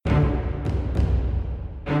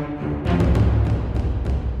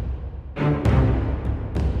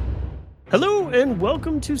Hello and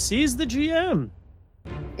welcome to Seize the GM.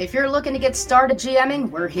 If you're looking to get started GMing,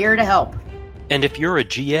 we're here to help. And if you're a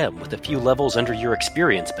GM with a few levels under your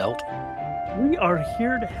experience belt, we are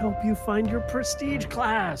here to help you find your prestige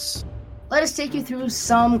class. Let us take you through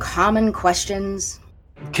some common questions,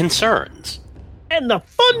 concerns, and the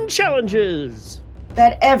fun challenges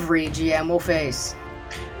that every GM will face.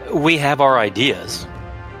 We have our ideas,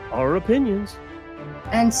 our opinions,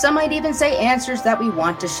 and some might even say answers that we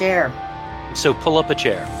want to share. So pull up a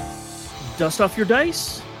chair, dust off your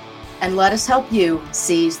dice, and let us help you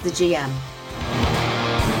seize the GM.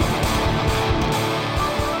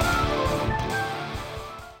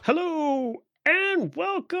 Hello, and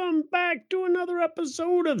welcome back to another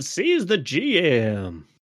episode of Seize the GM.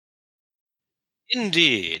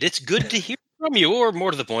 Indeed, it's good to hear from you, or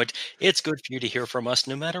more to the point, it's good for you to hear from us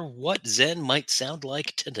no matter what Zen might sound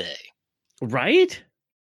like today. Right?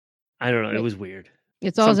 I don't know, it was weird.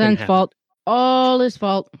 It's all Zen's fault. All his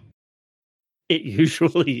fault. It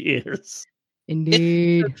usually is.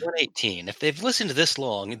 Indeed. It's 118. If they've listened to this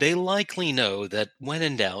long, they likely know that when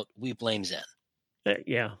in doubt, we blame Zen.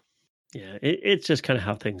 Yeah. It's just kind of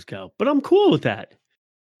how things go. But I'm cool with that.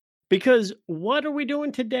 Because what are we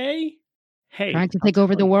doing today? Hey. Trying to take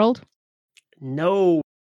over the world? No.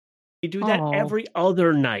 We do that every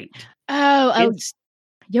other night. Oh,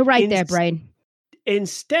 you're right there, Brian.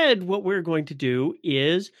 Instead, what we're going to do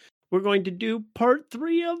is we're going to do part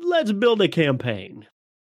 3 of Let's Build a Campaign.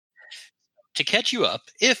 To catch you up,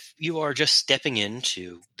 if you are just stepping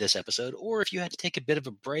into this episode, or if you had to take a bit of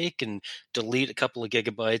a break and delete a couple of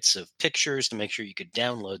gigabytes of pictures to make sure you could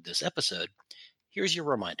download this episode, here's your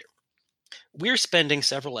reminder. We're spending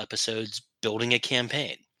several episodes building a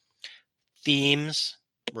campaign. Themes,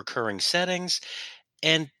 recurring settings,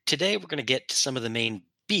 and today we're going to get to some of the main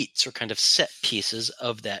beats or kind of set pieces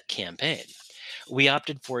of that campaign. We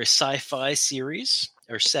opted for a sci-fi series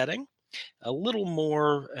or setting, a little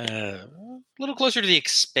more, a little closer to the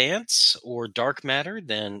Expanse or Dark Matter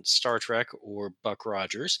than Star Trek or Buck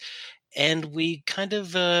Rogers, and we kind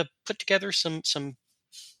of put together some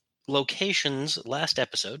locations last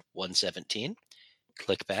episode, 117.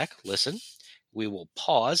 Click back, listen. We will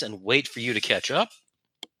pause and wait for you to catch up.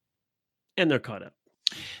 And they're caught up.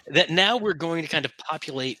 That now we're going to kind of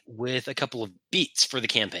populate with a couple of beats for the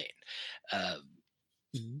campaign.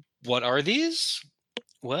 What are these?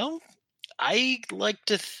 Well, I like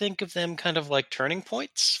to think of them kind of like turning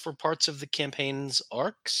points for parts of the campaign's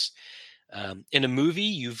arcs. In a movie,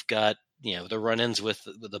 you've got the run-ins with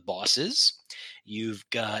the bosses. You've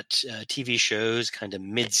got TV shows, kind of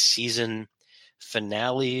mid-season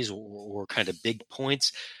finales or kind of big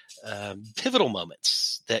points, pivotal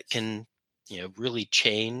moments that can really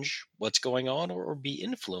change what's going on or be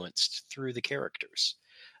influenced through the characters.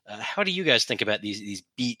 How do you guys think about these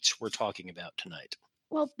beats we're talking about tonight?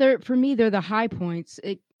 Well, for me, they're the high points.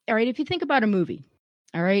 All right, if you think about a movie,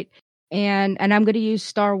 all right, and I'm going to use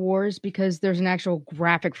Star Wars because there's an actual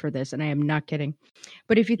graphic for this, and I am not kidding.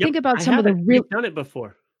 But if you think about some of the real, we've done it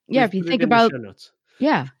before. Yeah, if you think about,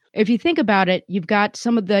 if you think about it, you've got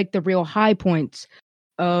some of the real high points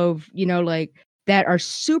of that are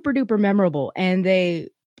super duper memorable, and they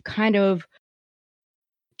kind of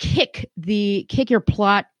kick your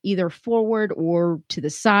plot either forward or to the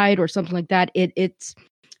side or something like that.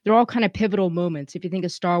 They're all kind of pivotal moments. If you think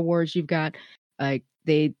of Star Wars, you've got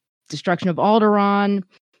the destruction of Alderaan,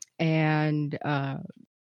 and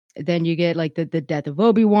then you get the death of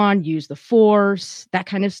Obi-Wan, use the Force, that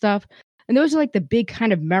kind of stuff. And those are the big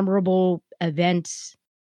kind of memorable events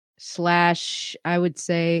 / I would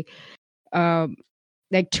say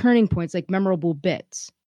turning points, memorable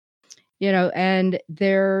bits. And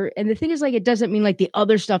the thing is, it doesn't mean the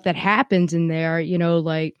other stuff that happens in there,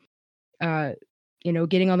 getting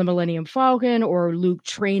on the Millennium Falcon or Luke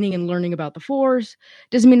training and learning about the Force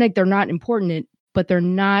doesn't mean they're not important, but they're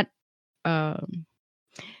not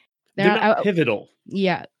pivotal.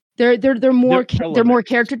 Yeah. They're more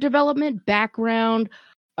character development, background,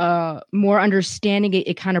 more understanding.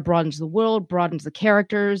 It kind of broadens the world, broadens the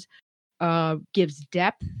characters, gives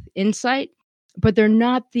depth, insight. But they're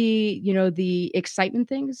not the excitement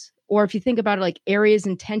things. Or if you think about it, areas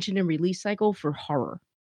in tension and release cycle for horror,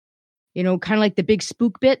 kind of like the big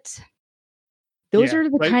spook bits. Those are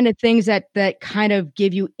the kind of things that kind of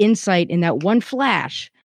give you insight in that one flash.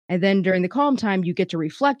 And then during the calm time, you get to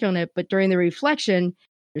reflect on it. But during the reflection,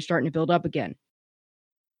 you're starting to build up again.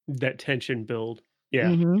 That tension build. Yeah.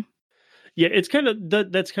 Mm-hmm. Yeah, it's kind of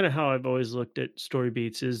that's kind of how I've always looked at story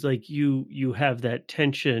beats is you have that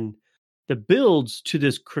tension that builds to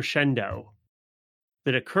this crescendo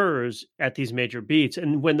that occurs at these major beats.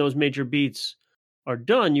 And when those major beats are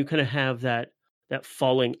done, you kind of have that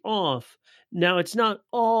falling off. Now it's not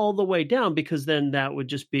all the way down, because then that would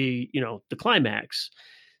just be, the climax.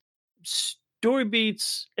 Story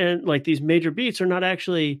beats and like these major beats are not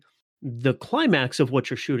actually the climax of what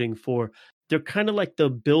you're shooting for. They're kind of like the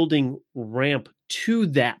building ramp to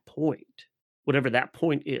that point, whatever that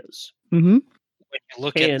point is. Mm-hmm. When you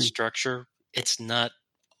look at the structure, it's not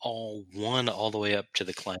all the way up to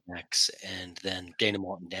the climax and then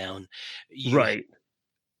denouement down. Right.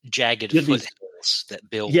 Jagged foothills that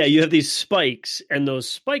build. Yeah, you have these spikes, and those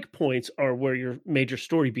spike points are where your major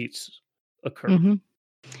story beats occur. Mm-hmm.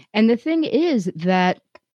 And the thing is that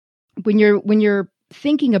when you're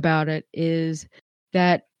thinking about it, is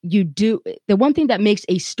that the one thing that makes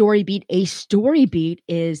a story beat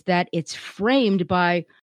is that it's framed by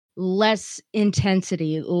less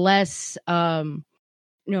intensity, less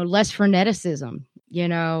less freneticism.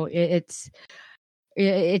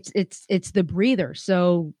 It's the breather,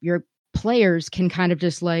 so your players can kind of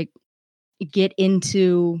just like get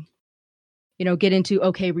into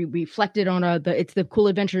okay, we reflected on it's the cool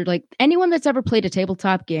adventure. Like anyone that's ever played a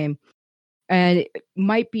tabletop game and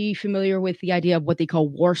might be familiar with the idea of what they call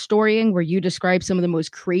war storying, where you describe some of the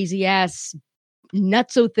most crazy ass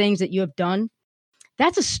nutso things that you have done.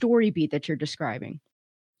 That's a story beat that you're describing.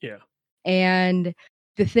 Yeah. And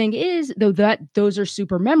the thing is, though, that those are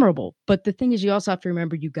super memorable, but the thing is, you also have to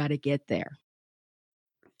remember you got to get there.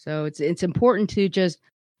 So it's important to just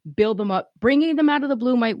build them up. Bringing them out of the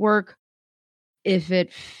blue might work if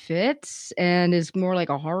it fits and is more like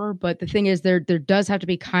a horror, but the thing is, there does have to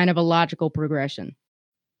be kind of a logical progression.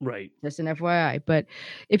 Right. Just an FYI. But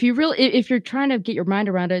if you're trying to get your mind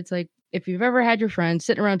around it, it's like if you've ever had your friends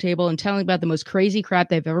sitting around a table and telling about the most crazy crap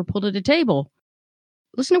they've ever pulled at a table,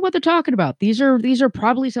 listen to what they're talking about. These are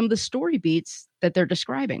probably some of the story beats that they're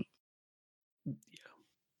describing.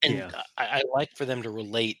 And I like for them to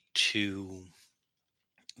relate to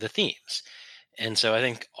the themes. And so I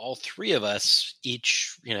think all three of us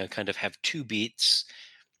each, kind of have two beats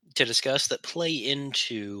to discuss that play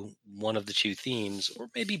into one of the two themes, or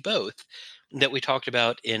maybe both, that we talked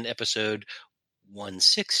about in episode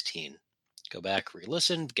 116. Go back,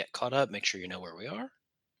 re-listen, get caught up, make sure you know where we are.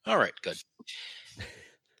 All right, good.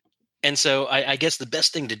 And so I guess the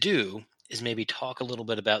best thing to do is maybe talk a little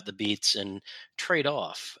bit about the beats and trade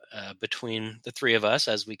off between the three of us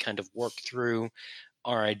as we kind of work through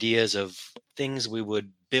our ideas of things we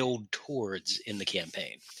would build towards in the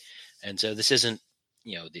campaign. And so this isn't,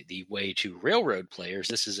 the way to railroad players.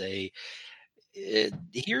 This is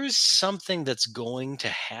here's something that's going to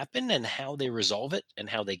happen, and how they resolve it and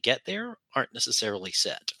how they get there aren't necessarily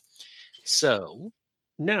set. So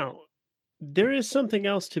now there is something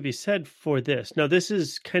else to be said for this. Now, this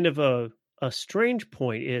is kind of a strange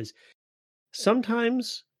point, is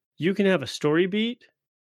sometimes you can have a story beat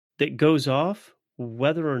that goes off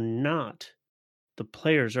whether or not the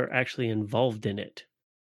players are actually involved in it.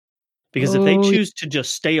 Because if they choose to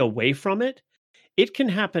just stay away from it, it can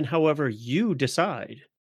happen however you decide.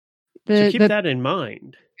 So keep that in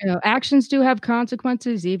mind. Actions do have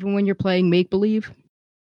consequences, even when you're playing make-believe.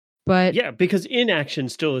 But yeah, because inaction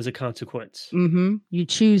still is a consequence. Mm-hmm. You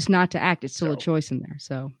choose not to act. It's still a choice in there.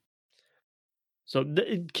 So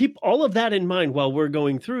keep all of that in mind while we're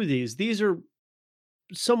going through these. These are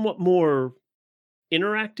somewhat more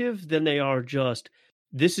interactive than they are just,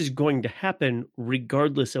 this is going to happen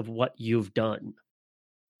regardless of what you've done.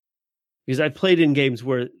 Because I've played in games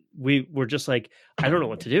where we were just like, I don't know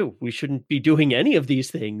what to do. We shouldn't be doing any of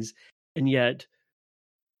these things. And yet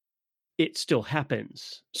it still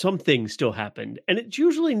happens. Some things still happened. And it's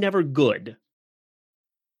usually never good.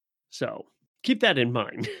 So keep that in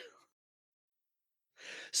mind.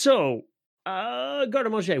 So,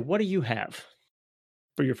 Garde-Manger, what do you have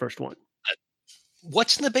for your first one?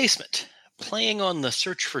 What's in the basement? Playing on the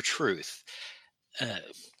search for truth.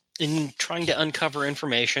 In trying to uncover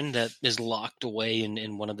information that is locked away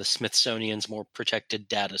in one of the Smithsonian's more protected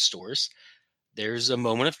data stores, there's a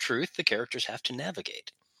moment of truth the characters have to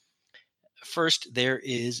navigate. First, there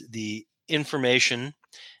is the information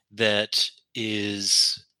that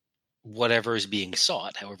is whatever is being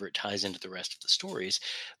sought, however it ties into the rest of the stories.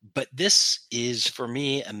 But this is, for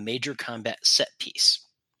me, a major combat set piece.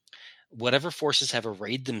 Whatever forces have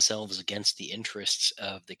arrayed themselves against the interests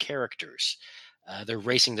of the characters, they're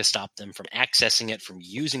racing to stop them from accessing it, from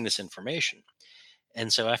using this information.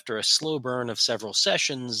 And so after a slow burn of several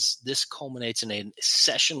sessions, this culminates in a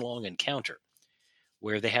session-long encounter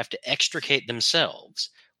where they have to extricate themselves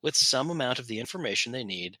with some amount of the information they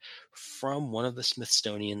need from one of the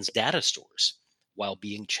Smithsonian's data stores, while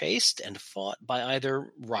being chased and fought by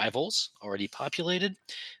either rivals, already populated,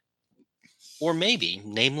 or maybe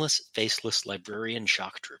nameless, faceless librarian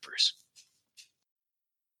shock troopers.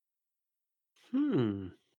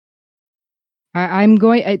 I'm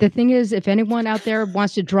going. The thing is, if anyone out there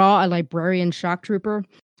wants to draw a librarian shock trooper,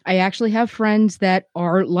 I actually have friends that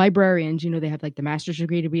are librarians. They have like the master's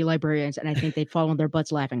degree to be librarians, and I think they'd fall on their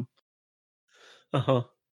butts laughing.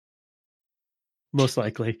 Most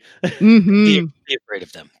likely. Be afraid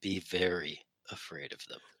of them. Be very afraid of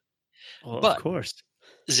them. Well, of course.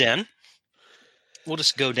 Zen, we'll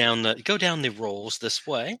just go down the roles this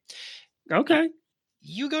way. Okay.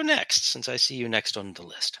 You go next, since I see you next on the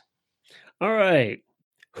list. All right.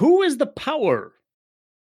 Who is the power?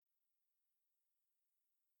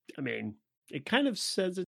 I mean, it kind of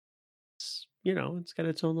says it's, it's got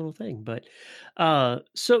its own little thing. But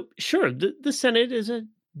so sure, the Senate is a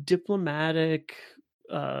diplomatic,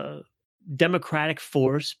 democratic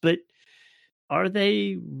force, but are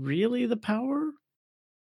they really the power?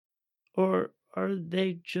 Or are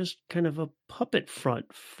they just kind of a puppet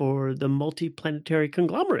front for the multi-planetary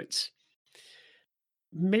conglomerates?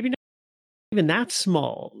 Maybe not even that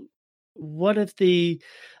small. What if the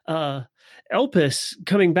Elpis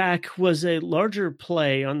coming back was a larger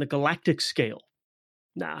play on the galactic scale?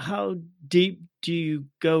 Now, how deep do you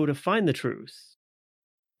go to find the truth?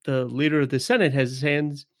 The leader of the Senate has his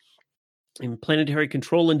hands in planetary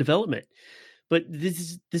control and development. But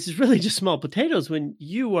this is really just small potatoes when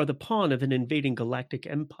you are the pawn of an invading galactic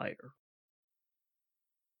empire.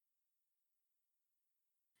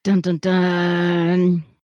 Dun dun dun.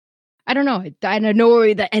 I don't know. I don't know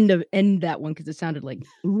where the end that one because it sounded like,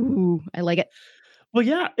 ooh, I like it. Well,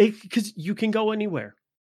 yeah, because you can go anywhere.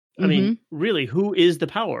 I mean, really, who is the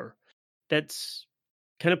power? That's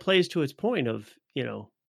kind of plays to its point of,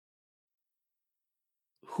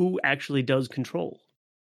 who actually does control.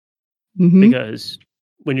 Because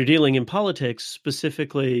when you're dealing in politics,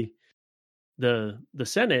 specifically the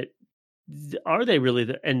Senate, are they really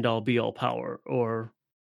the end all be all power, or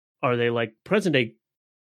are they like present day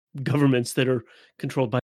governments that are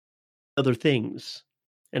controlled by other things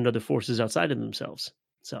and other forces outside of themselves?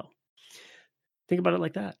 So think about it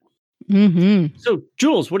like that. So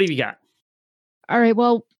Jules, what have you got? All right.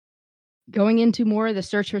 Well, going into more of the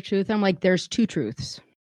search for truth, I'm like, there's two truths.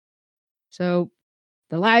 So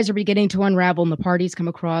the lies are beginning to unravel, and the parties come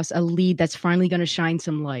across a lead that's finally going to shine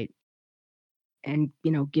some light and,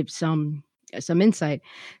 give some insight.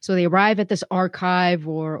 So they arrive at this archive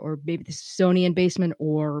or maybe the Smithsonian basement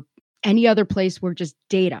or any other place where just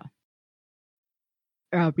data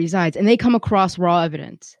resides, and they come across raw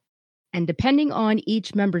evidence. And depending on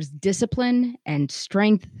each member's discipline and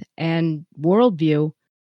strength and worldview,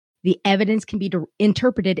 the evidence can be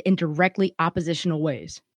interpreted in directly oppositional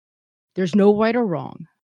ways. There's no right or wrong.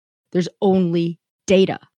 There's only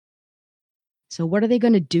data. So what are they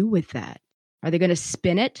going to do with that? Are they going to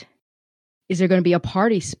spin it? Is there going to be a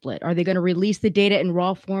party split? Are they going to release the data in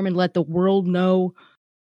raw form and let the world know,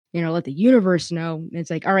 let the universe know? And it's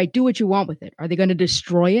like, all right, do what you want with it. Are they going to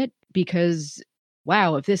destroy it? Because,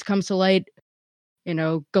 wow, if this comes to light,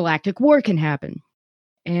 galactic war can happen.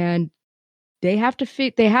 And they have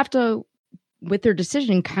to, with their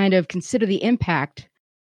decision, kind of consider the impact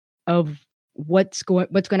of what's going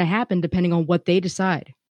to happen depending on what they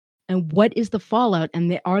decide and what is the fallout,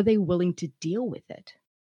 and are they willing to deal with it?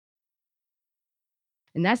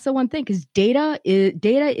 And that's the one thing, because data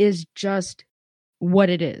is just what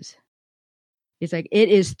it is. It's like it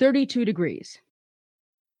is 32 degrees.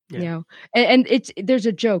 And there's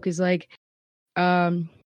a joke is like,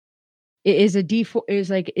 is a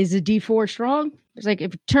D4 strong? It's like,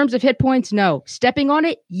 in terms of hit points, no. Stepping on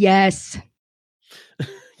it, yes.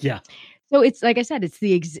 Yeah. So it's like I said,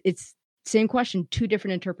 it's same question, two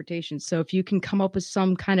different interpretations. So if you can come up with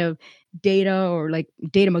some kind of data or like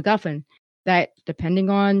data MacGuffin that, depending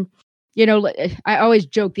on, I always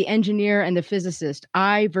joke the engineer and the physicist,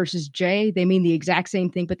 I versus J, they mean the exact same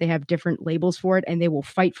thing, but they have different labels for it, and they will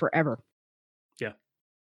fight forever. Yeah.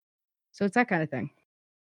 So it's that kind of thing.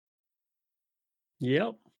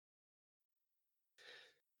 Yep.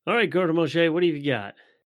 All right, Gordon Moshe, what have you got?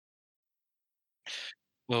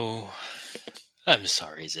 Oh, I'm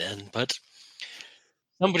sorry, Zen, but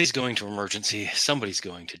somebody's going to emergency. Somebody's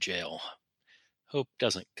going to jail. Hope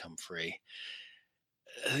doesn't come free.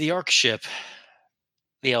 The Ark ship,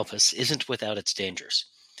 the Elpis, isn't without its dangers.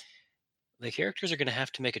 The characters are going to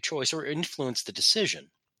have to make a choice or influence the decision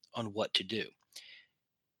on what to do.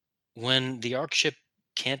 When the Ark ship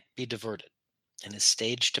can't be diverted and is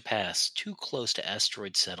staged to pass too close to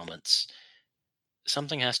asteroid settlements,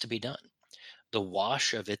 something has to be done. The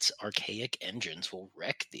wash of its archaic engines will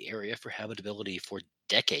wreck the area for habitability for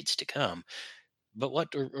decades to come. But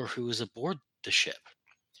what or who is aboard the ship.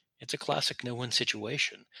 It's a classic no-win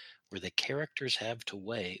situation where the characters have to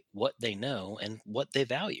weigh what they know and what they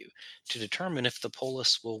value to determine if the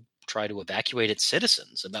Polis will try to evacuate its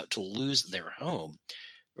citizens about to lose their home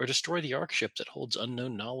or destroy the Ark ship that holds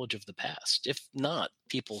unknown knowledge of the past, if not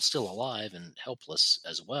people still alive and helpless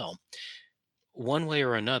as well. One way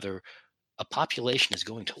or another, a population is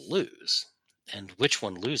going to lose, and which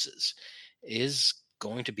one loses is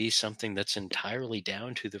going to be something that's entirely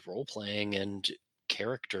down to the role-playing and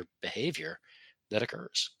character behavior that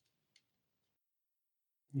occurs.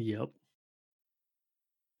 Yep.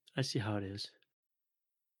 I see how it is.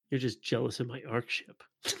 You're just jealous of my Ark ship.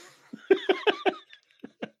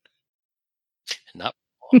 Not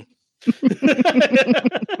long.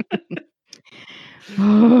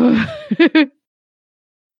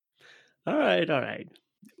 All right.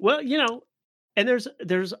 Well, and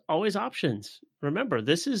there's always options. Remember,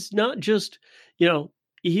 this is not just,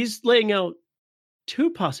 he's laying out two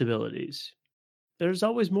possibilities. There's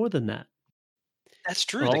always more than that. That's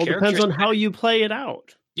true. It all depends on how you play it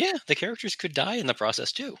out. Yeah, the characters could die in the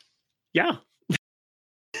process too. Yeah.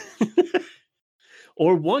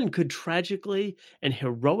 Or one could tragically and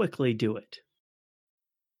heroically do it.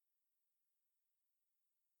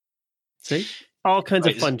 See? All kinds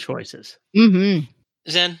of fun choices. Mm-hmm.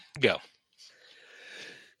 Zen, go.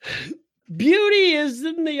 Beauty is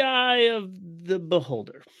in the eye of the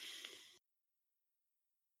beholder.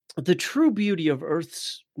 The true beauty of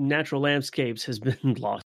Earth's natural landscapes has been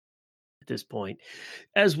lost at this point,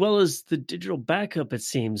 as well as the digital backup, it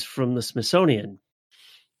seems, from the Smithsonian.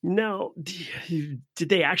 Now, did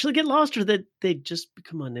they actually get lost, or did they just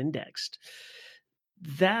become unindexed?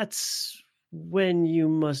 That's when you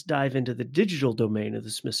must dive into the digital domain of the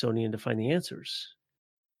Smithsonian to find the answers.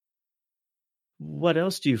 What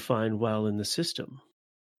else do you find while in the system?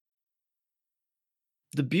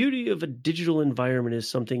 The beauty of a digital environment is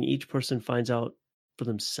something each person finds out for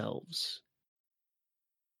themselves.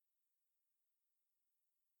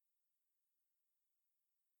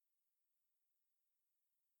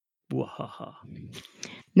 Wahaha.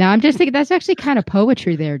 Now, I'm just thinking that's actually kind of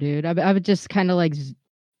poetry there, dude. I was just kind of like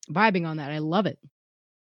vibing on that. I love it.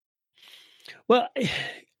 Well,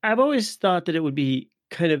 I've always thought that it would be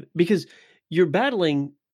kind of, because you're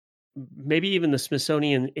battling maybe even the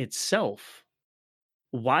Smithsonian itself.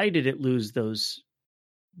 Why did it lose those?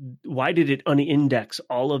 Why did it unindex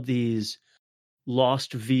all of these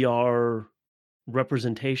lost VR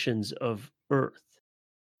representations of Earth?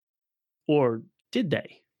 Or did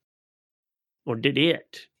they? Or did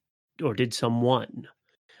it? Or did someone?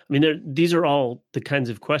 I mean, these are all the kinds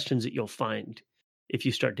of questions that you'll find if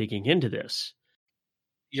you start digging into this.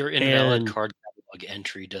 Your invalid card catalog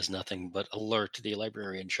entry does nothing but alert the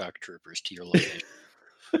librarian shock troopers to your location.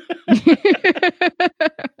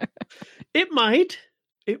 It might.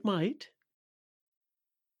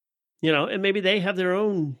 And maybe they have their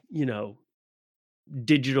own,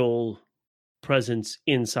 digital presence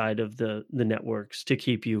inside of the networks to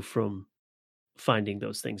keep you from finding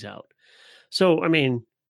those things out. So, I mean,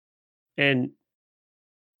 and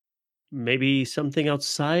maybe something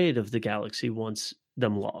outside of the galaxy wants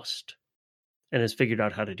them lost and has figured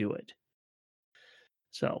out how to do it.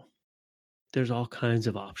 So there's all kinds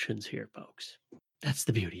of options here, folks. That's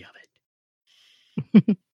the beauty of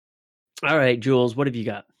it. All right, Jules, what have you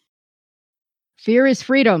got? Fear is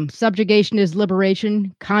freedom. Subjugation is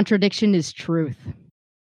liberation. Contradiction is truth.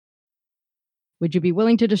 Would you be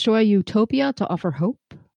willing to destroy utopia to offer hope?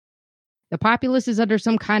 The populace is under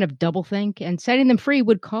some kind of doublethink, and setting them free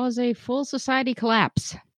would cause a full society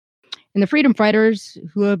collapse. And the freedom fighters,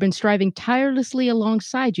 who have been striving tirelessly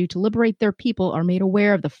alongside you to liberate their people, are made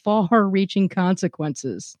aware of the far-reaching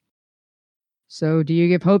consequences. So, do you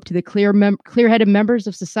give hope to the clear-headed members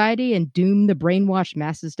of society and doom the brainwashed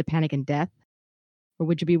masses to panic and death? Or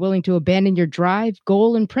would you be willing to abandon your drive,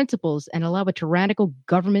 goal, and principles and allow a tyrannical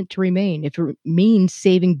government to remain if it means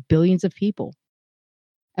saving billions of people?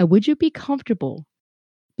 And would you be comfortable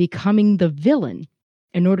becoming the villain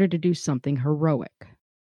in order to do something heroic?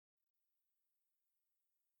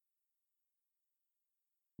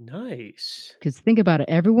 Nice. Because think about it.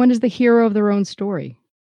 Everyone is the hero of their own story.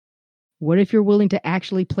 What if you're willing to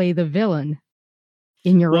actually play the villain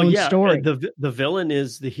in your own story? The villain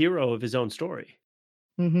is the hero of his own story.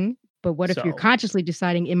 Mm-hmm. But what if you're consciously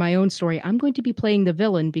deciding, in my own story, I'm going to be playing the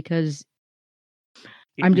villain because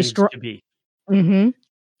I'm destroying. Mm-hmm.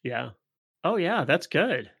 Yeah. Oh, yeah. That's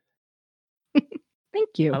good. Thank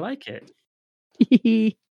you. I like it.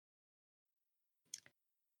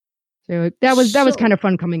 So that was kind of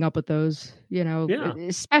fun coming up with those,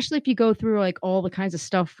 especially if you go through like all the kinds of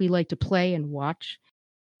stuff we like to play and watch,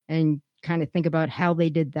 and kind of think about how they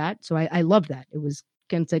did that. So I love that.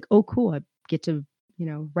 It's like, oh, cool. I get to,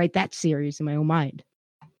 write that series in my own mind.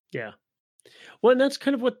 Yeah. Well, and that's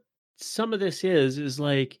kind of what some of this is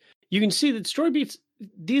like, you can see that story beats,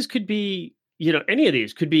 these could be, any of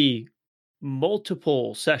these could be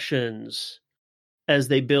multiple sessions as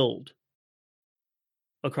they build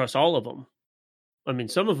across all of them. I mean,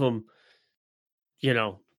 some of them,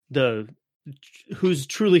 the who's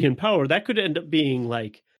truly in power, that could end up being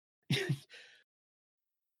like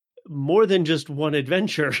more than just one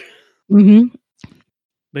adventure. Mm-hmm.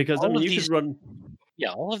 Because all you could run.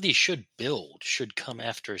 Yeah, all of these should come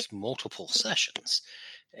after multiple sessions.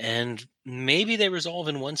 And maybe they resolve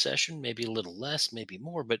in one session, maybe a little less, maybe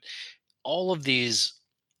more, but all of these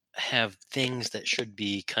have things that should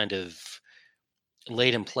be kind of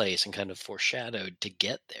laid in place and kind of foreshadowed to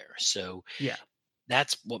get there. So yeah,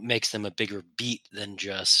 that's what makes them a bigger beat than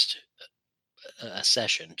just a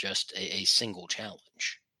session, just a single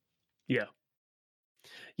challenge. Yeah.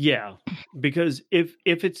 Yeah, because if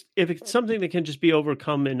it's something that can just be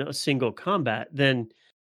overcome in a single combat, then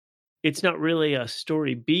it's not really a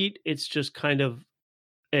story beat. It's just kind of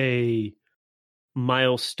a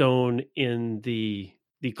milestone in the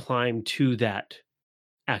climb to that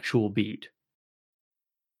actual beat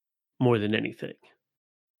more than anything.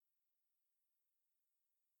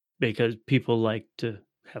 Because people like to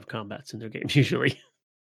have combats in their games usually.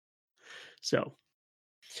 So.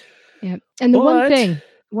 Yeah. And the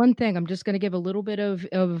one thing I'm just going to give a little bit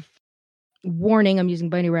of warning, I'm using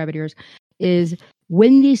bunny rabbit ears, is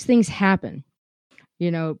when these things happen,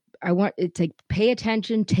 I want it to pay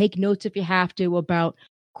attention, take notes if you have to, about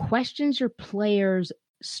questions your players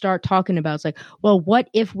start talking about. It's like, well, what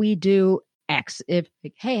if we do X?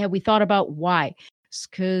 Hey, have we thought about Y?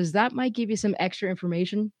 Because that might give you some extra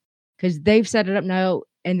information, because they've set it up now.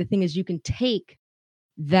 And the thing is, you can take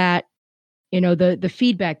that, the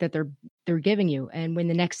feedback that they're giving you, and when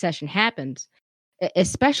the next session happens,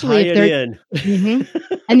 especially if they're mm-hmm.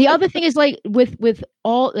 And the other thing is, like, with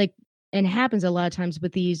all, like, and it happens a lot of times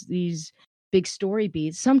with these big story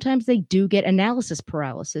beats, sometimes they do get analysis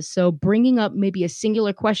paralysis. So bringing up maybe a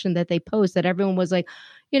singular question that they posed that everyone was like,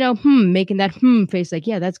 making that face, like,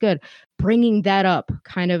 yeah, that's good. Bringing that up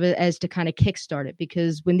kind of as to kind of kickstart it,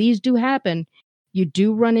 because when these do happen, you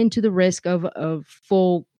do run into the risk of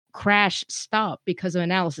full crash stop because of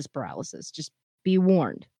analysis paralysis. Just be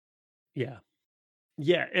warned. Yeah.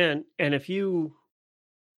 Yeah, and if you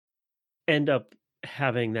end up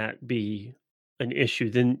having that be an issue,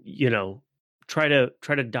 then try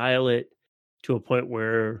to dial it to a point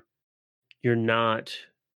where you're not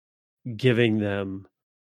giving them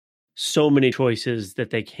so many choices that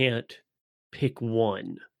they can't pick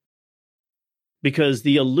one, because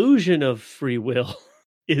the illusion of free will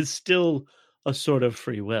is still a sort of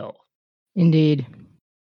free will. Indeed.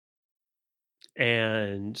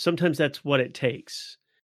 And sometimes that's what it takes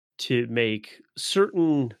to make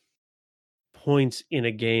certain points in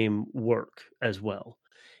a game work as well,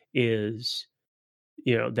 is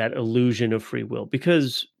that illusion of free will.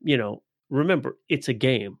 Because remember, it's a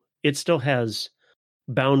game, it still has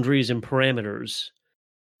boundaries and parameters,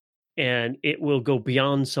 and it will go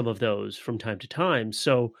beyond some of those from time to time.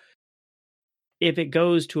 So if it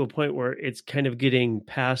goes to a point where it's kind of getting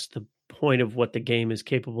past the point of what the game is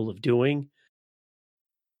capable of doing,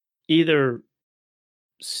 either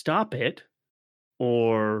stop it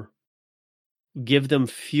or give them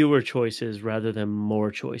fewer choices rather than more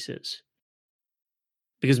choices.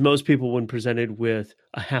 Because most people, when presented with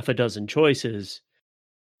a half a dozen choices,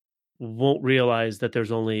 won't realize that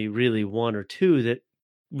there's only really one or two that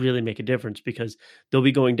really make a difference, because they'll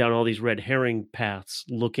be going down all these red herring paths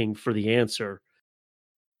looking for the answer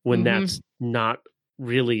when that's not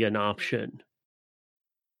really an option.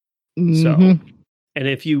 So, and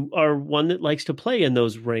if you are one that likes to play in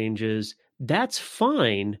those ranges, that's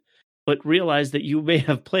fine, but realize that you may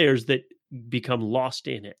have players that become lost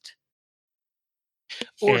in it.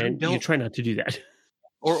 And you try not to do that.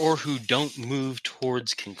 Or who don't move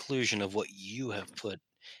towards conclusion of what you have put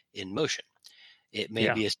in motion. It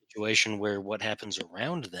may be a situation where what happens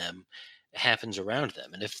around them happens around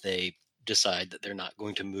them. And if they decide that they're not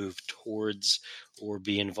going to move towards or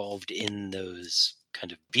be involved in those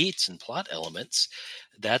kind of beats and plot elements,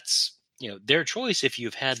 that's their choice if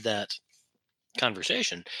you've had that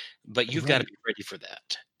conversation, but you've got to be ready for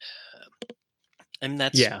that. And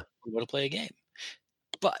that's how to play a game.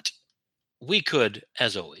 But we could,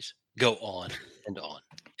 as always, go on and on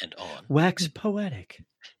and on. Wax poetic.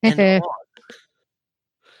 And on.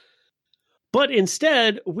 But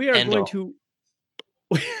instead, we are going to...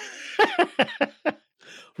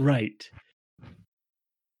 Right.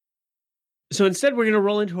 So instead, we're going to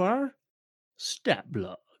roll into our stat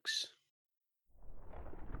blocks.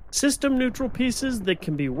 System neutral pieces that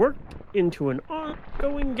can be worked into an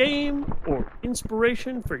ongoing game or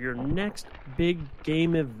inspiration for your next big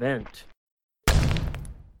game event.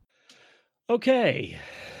 Okay.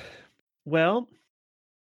 Well,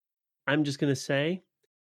 I'm just going to say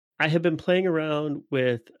I have been playing around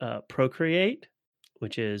with Procreate,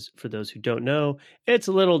 which is, for those who don't know, it's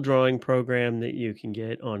a little drawing program that you can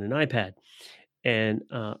get on an iPad. And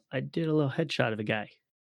I did a little headshot of a guy.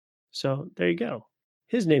 So there you go.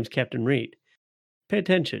 His name's Captain Reed. Pay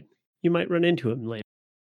attention. You might run into him later.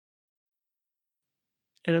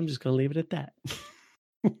 And I'm just going to leave it at that.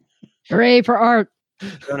 Hooray for art.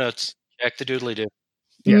 Show notes. Check the doodly-doo.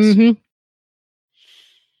 Yes. Mm-hmm.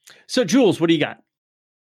 So, Jules, what do you got?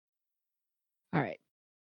 All right.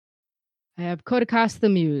 I have Codicas the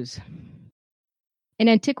Muse. In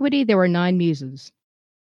antiquity, there were 9 muses.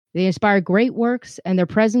 They inspired great works, and their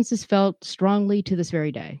presence is felt strongly to this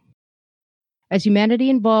very day. As humanity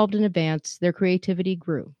evolved and advanced, their creativity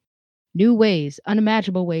grew. New ways,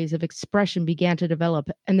 unimaginable ways of expression began to develop,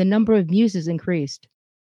 and the number of muses increased.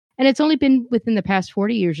 And it's only been within the past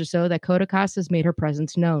 40 years or so that Codicas has made her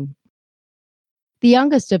presence known. The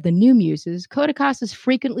youngest of the new muses, Codicas is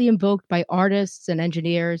frequently invoked by artists and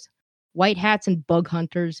engineers, white hats and bug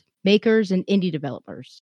hunters, makers and indie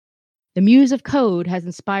developers. The muse of code has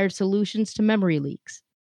inspired solutions to memory leaks,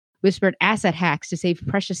 whispered asset hacks to save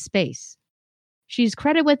precious space. She's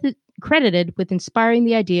credited with inspiring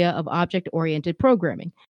the idea of object-oriented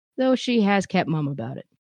programming, though she has kept mum about it.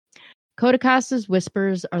 Codicas's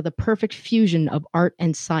whispers are the perfect fusion of art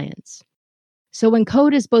and science. So when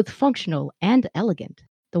code is both functional and elegant,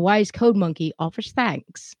 the wise code monkey offers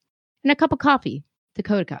thanks and a cup of coffee to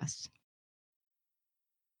Codicas.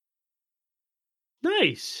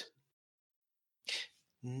 Nice.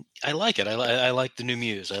 I like it. I like the new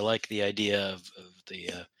muse. I like the idea of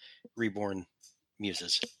the reborn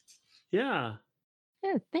muses. Yeah.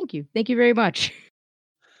 Yeah, thank you. Thank you very much.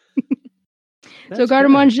 That's So, Garde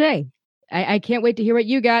good. Manger, I can't wait to hear what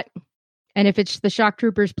you got. And if it's the Shock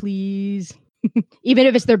Troopers, please. Even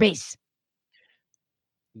if it's their base.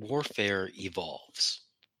 Warfare evolves.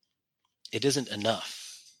 It isn't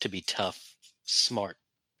enough to be tough, smart,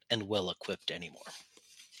 and well-equipped anymore.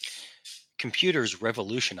 Computers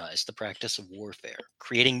revolutionized the practice of warfare,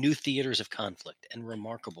 creating new theaters of conflict and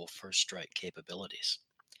remarkable first-strike capabilities.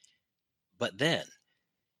 But then,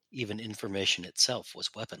 even information itself was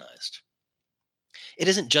weaponized. It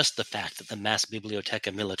isn't just the fact that the mass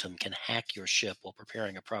Bibliotheca Militum can hack your ship while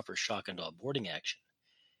preparing a proper shock and awe boarding action.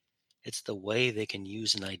 It's the way they can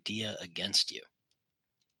use an idea against you.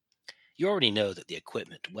 You already know that the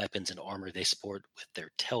equipment, weapons, and armor they sport with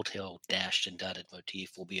their telltale dashed and dotted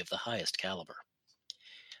motif will be of the highest caliber.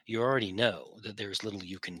 You already know that there's little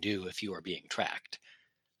you can do if you are being tracked.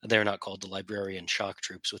 They're not called the Librarian Shock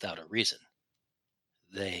Troops without a reason.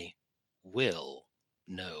 They will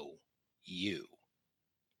know you.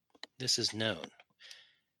 This is known.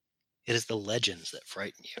 It is the legends that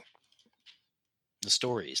frighten you. The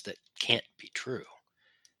stories that can't be true.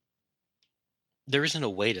 There isn't a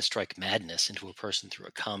way to strike madness into a person through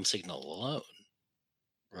a comm signal alone,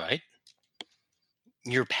 right?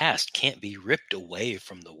 Your past can't be ripped away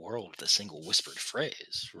from the world with a single whispered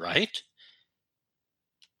phrase, right?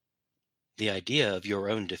 The idea of your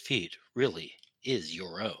own defeat really is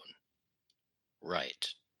your own, right?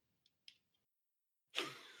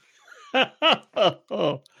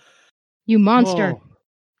 You monster. Oh,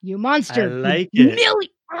 You monster. I like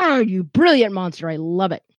it. You brilliant monster. I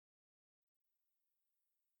love it.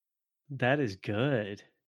 That is good.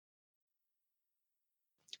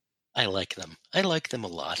 I like them. I like them a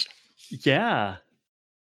lot. Yeah.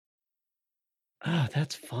 Oh,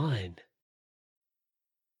 that's fun.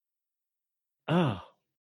 Oh,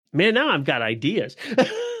 man, now I've got ideas.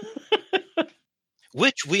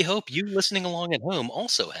 Which we hope you listening along at home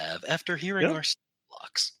also have after hearing Yep. our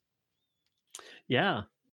blocks. Yeah.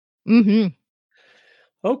 Mm-hmm.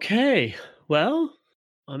 Okay. Well,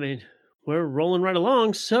 I mean, we're rolling right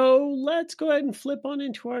along, so let's go ahead and flip on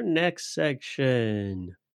into our next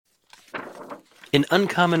section. An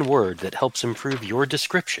uncommon word that helps improve your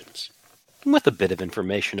descriptions, with a bit of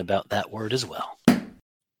information about that word as well.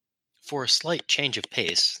 For a slight change of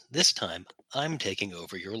pace, this time I'm taking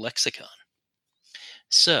over your lexicon.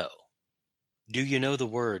 So, do you know the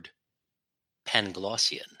word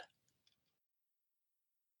Panglossian?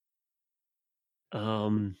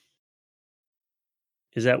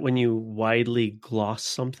 Is that when you widely gloss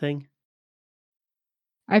something?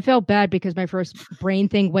 I felt bad because my first brain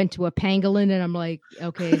thing went to a pangolin, and I'm like,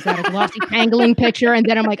 okay, is that a glossy pangolin picture? And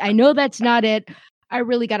then I'm like, I know that's not it. I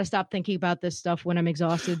really got to stop thinking about this stuff when I'm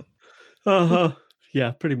exhausted. Uh-huh.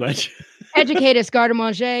 Yeah, pretty much. Educate us,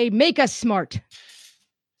 Garde-Manger. Make us smart.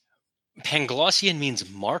 Panglossian means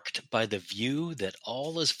marked by the view that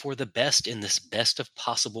all is for the best in this best of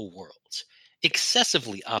possible worlds.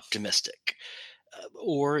 Excessively optimistic.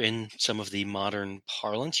 Or in some of the modern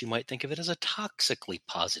parlance, you might think of it as a toxically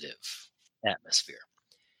positive atmosphere.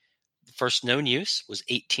 The first known use was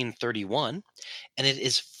 1831, and it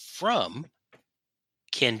is from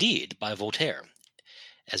Candide by Voltaire,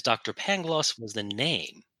 as Dr. Pangloss was the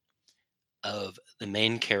name of the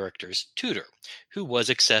main character's tutor, who was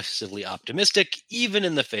excessively optimistic, even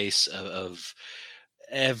in the face of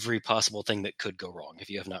every possible thing that could go wrong. If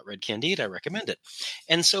you have not read Candide, I recommend it.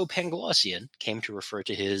 And so Panglossian came to refer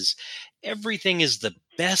to his everything is the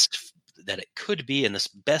best that it could be in this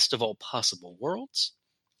best of all possible worlds.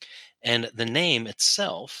 And the name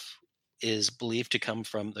itself is believed to come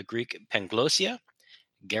from the Greek panglossia,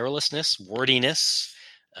 garrulousness, wordiness,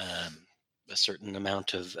 a certain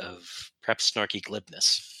amount of perhaps snarky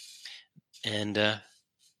glibness. And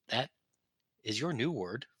that is your new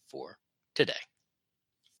word for today.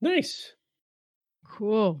 Nice.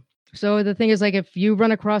 Cool. So the thing is, like, if you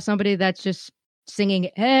run across somebody that's just singing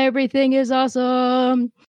 "Everything is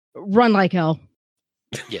awesome," run like hell.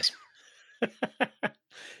 Yes.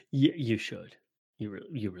 You should. You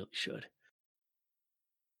really should.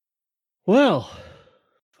 Well,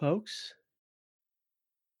 folks,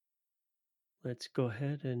 let's go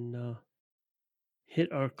ahead and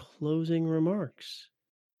hit our closing remarks,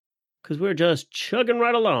 because we're just chugging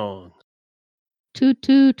right along. Toot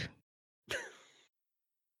toot.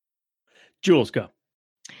 Jules, go.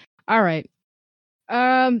 All right.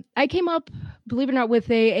 I came up, believe it or not,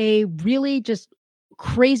 with a really just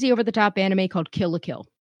crazy over the top anime called Kill la Kill.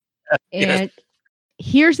 And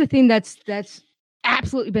here's the thing that's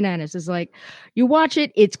absolutely bananas. Is like, you watch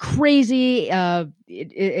it, it's crazy.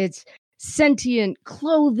 It's sentient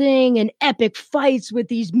clothing and epic fights with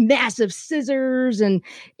these massive scissors, and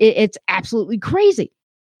it's absolutely crazy.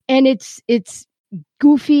 And it's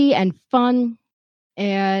goofy and fun,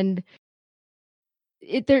 and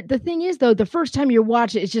the thing is, though, the first time you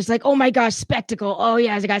watch it, it's just like, oh my gosh, spectacle. Oh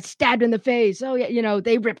yeah, I got stabbed in the face. Oh yeah,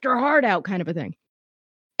 they ripped her heart out, kind of a thing.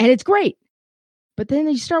 And it's great. But then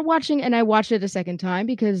you start watching, and I watched it a second time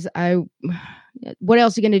because what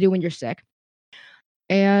else are you going to do when you're sick?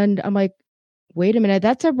 And I'm like, wait a minute,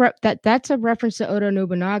 that's a reference to Oda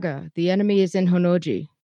Nobunaga. The enemy is in Honnoji.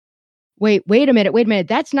 Wait a minute,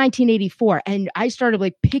 that's 1984. And I started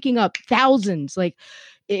like picking up thousands, like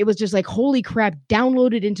it was just like, holy crap,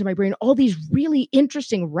 downloaded into my brain all these really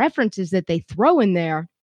interesting references that they throw in there.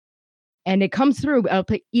 And it comes through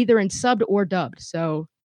either in subbed or dubbed. So,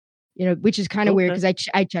 which is kind of weird because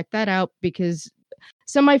I checked that out because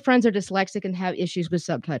some of my friends are dyslexic and have issues with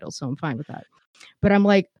subtitles. So I'm fine with that. But I'm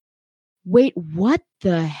like, wait, what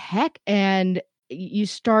the heck? And you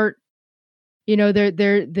start,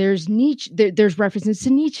 there's Nietzsche, there's references to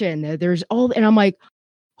Nietzsche in there. There's all, and I'm like,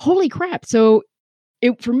 holy crap. So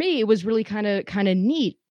for me, it was really kind of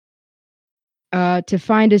neat to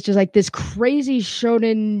find it's just like this crazy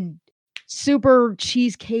shonen, super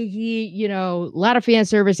cheesecakey, a lot of fan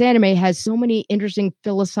service anime has so many interesting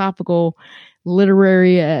philosophical,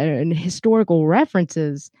 literary, and historical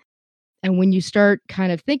references. And when you start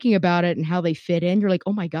kind of thinking about it and how they fit in, you're like,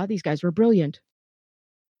 oh my God, these guys were brilliant.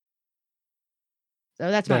 So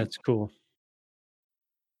that's cool.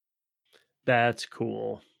 That's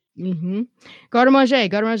cool. Mm-hmm.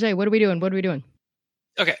 Garde-Manger, what are we doing?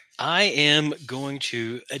 Okay, I am going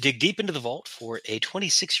to dig deep into the vault for a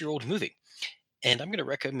 26-year-old movie, and I'm going to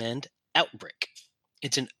recommend Outbreak.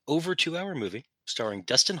 It's an over 2-hour movie starring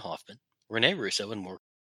Dustin Hoffman, Rene Russo, and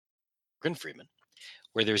Morgan Freeman,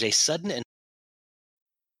 where there's a sudden and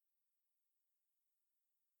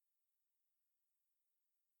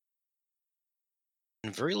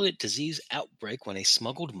virulent disease outbreak when a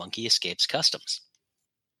smuggled monkey escapes customs.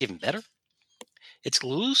 Even better, it's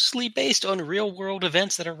loosely based on real-world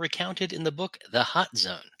events that are recounted in the book The Hot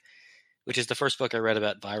Zone, which is the first book I read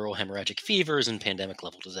about viral hemorrhagic fevers and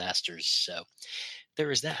pandemic-level disasters. So there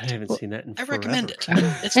is that. I haven't seen that in forever. I recommend it.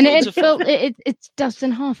 It's and it's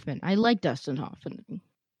Dustin Hoffman. I like Dustin Hoffman.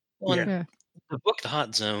 Well, yeah. The book The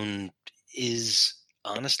Hot Zone is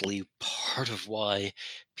honestly part of why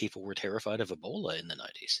people were terrified of Ebola in the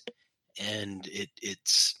 90s. And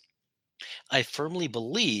it's I firmly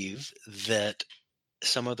believe that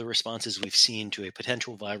some of the responses we've seen to a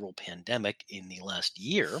potential viral pandemic in the last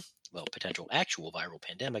year, well, potential actual viral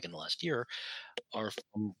pandemic in the last year, are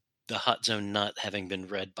from the hot zone not having been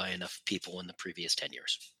read by enough people in the previous 10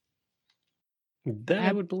 years. That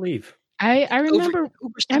I would believe. I remember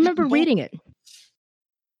reading it.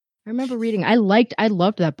 I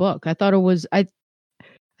loved that book. I thought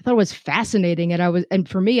it was fascinating, and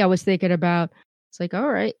for me, I was thinking about, it's like, all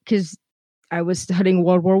right, because I was studying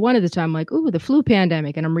World War I at the time, like, ooh, the flu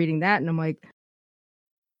pandemic, and I'm reading that, and I'm like,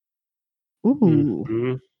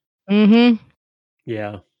 ooh,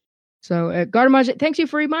 yeah. So, Gardamage, thanks you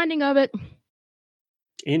for reminding of it.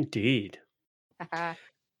 Indeed. All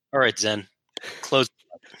right, Zen, close.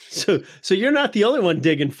 So you're not the only one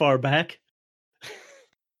digging far back.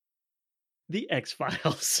 The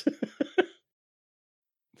X-Files.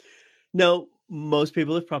 No, most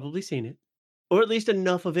people have probably seen it, or at least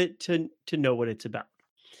enough of it to know what it's about.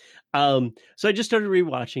 So I just started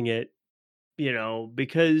rewatching it,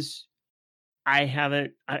 because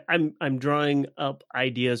I'm drawing up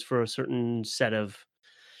ideas for a certain set of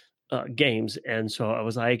games, and so I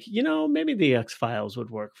was like, maybe the X-Files would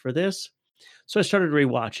work for this. So I started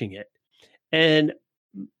rewatching it, and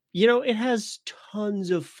it has tons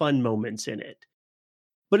of fun moments in it,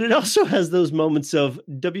 but it also has those moments of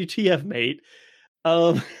WTF, mate.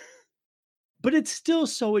 But it's still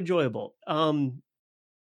so enjoyable.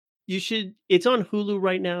 It's on Hulu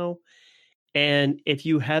right now, and if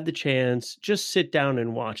you have the chance, just sit down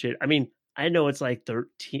and watch it. I mean, I know it's like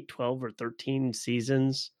 12 or 13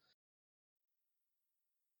 seasons,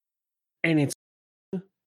 and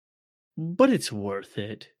but it's worth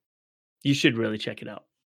it. You should really check it out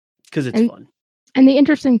because it's fun. And the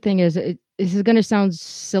interesting thing is, this is going to sound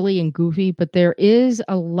silly and goofy, but there is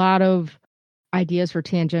a lot of ideas for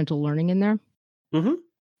tangential learning in there. Mm-hmm.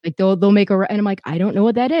 Like they'll make and I'm like, I don't know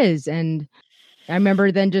what that is. And I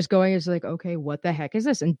remember then just going, it's like, okay, what the heck is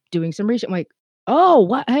this? And doing some research. I'm like, oh,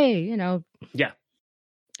 what? Hey, Yeah.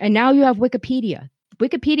 And now you have Wikipedia.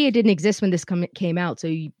 Wikipedia didn't exist when this came out.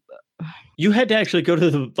 So you had to actually go to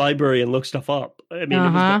the library and look stuff up. I mean,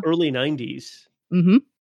 It was the early 90s. Mm-hmm.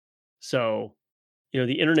 So,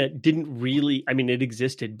 the internet didn't really, it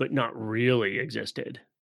existed, but not really existed.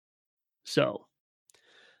 So,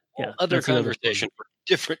 yeah. Other conversation for a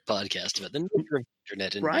different podcast about the nature of the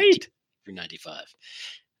internet in 1995.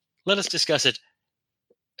 Let us discuss it.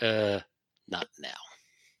 Not now.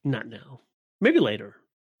 Not now. Maybe later.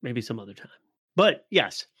 Maybe some other time. But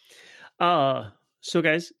yes. So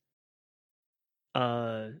guys,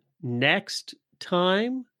 next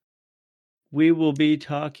time we will be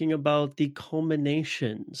talking about the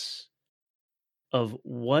culminations of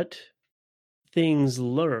what things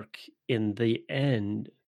lurk in the end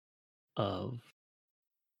of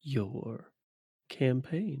your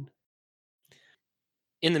campaign.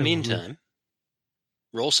 In the meantime,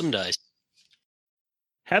 roll some dice.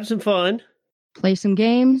 Have some fun. Play some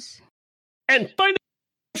games. And find the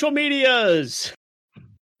social medias.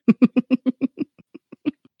 Indeed.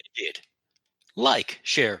 Like,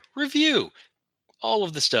 share, review. All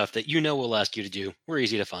of the stuff that we'll ask you to do. We're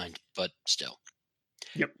easy to find, but still.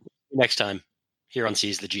 Yep. Next time, here on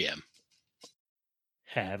Seize the GM.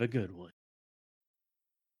 Have a good one.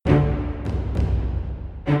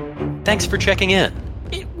 Thanks for checking in.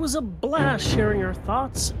 It was a blast sharing our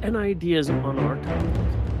thoughts and ideas on our topic.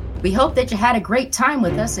 We hope that you had a great time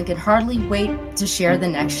with us and could hardly wait to share the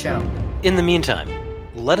next show. In the meantime,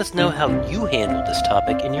 let us know how you handled this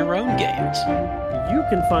topic in your own games. You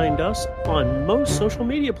can find us on most social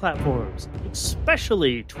media platforms,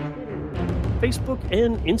 especially Twitter, Facebook,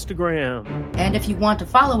 and Instagram. And if you want to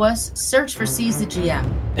follow us, search for Seize the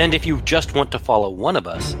GM. And if you just want to follow one of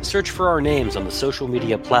us, search for our names on the social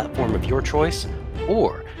media platform of your choice,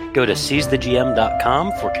 or go to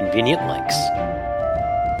seizethegm.com for convenient links.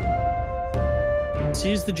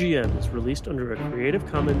 Seize the GM is released under a Creative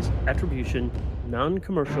Commons Attribution,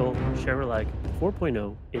 Non-Commercial, Share-alike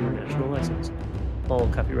 4.0 International License. All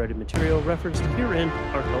copyrighted material referenced herein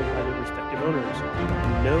are held by their respective owners.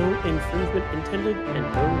 No infringement intended and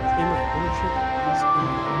no claim of ownership is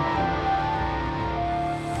intended.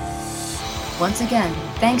 Once again,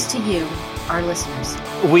 thanks to you, our listeners.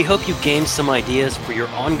 We hope you gained some ideas for your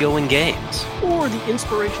ongoing games. Or the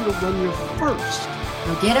inspiration to run your first.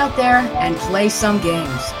 Now get out there and play some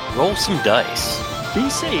games. Roll some dice. Be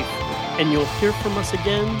safe, and you'll hear from us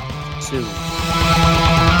again soon.